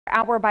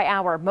hour by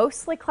hour.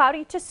 Mostly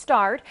cloudy to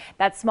start.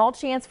 That small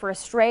chance for a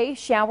stray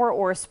shower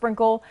or a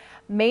sprinkle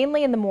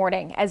mainly in the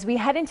morning. As we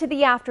head into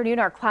the afternoon,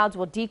 our clouds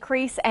will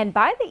decrease, and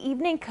by the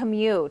evening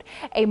commute,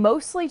 a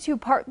mostly to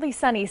partly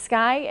sunny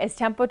sky as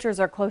temperatures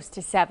are close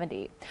to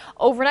 70.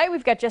 Overnight,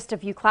 we've got just a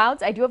few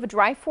clouds. I do have a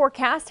dry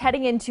forecast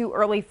heading into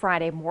early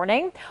Friday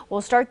morning.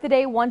 We'll start the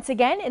day once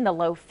again in the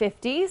low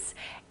 50s.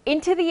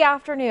 Into the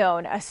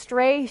afternoon, a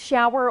stray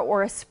shower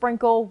or a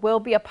sprinkle will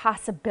be a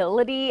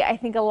possibility. I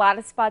think a lot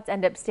of spots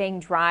end up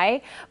staying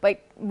dry, but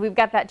we've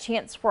got that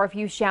chance for a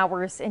few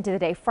showers into the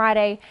day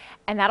Friday,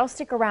 and that'll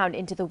stick around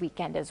into the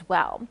weekend as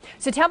well.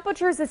 So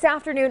temperatures this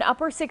afternoon,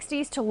 upper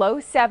 60s to low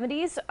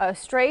 70s, a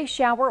stray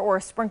shower or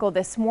a sprinkle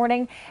this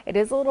morning. It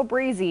is a little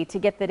breezy to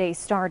get the day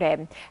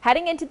started.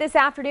 Heading into this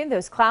afternoon,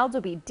 those clouds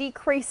will be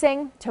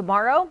decreasing.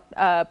 Tomorrow,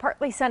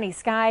 partly sunny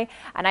sky,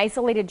 an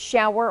isolated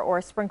shower or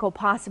a sprinkle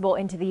possible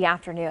into the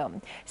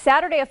afternoon.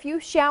 Saturday, a few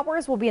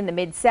showers will be in the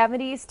mid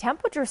 70s.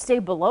 Temperatures stay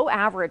below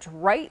average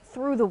right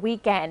through the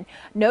weekend.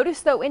 Notice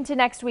though, into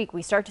next week,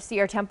 we start to see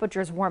our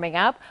temperatures warming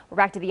up. We're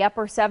back to the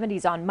upper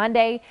 70s on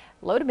Monday,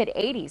 low to mid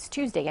 80s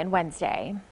Tuesday and Wednesday.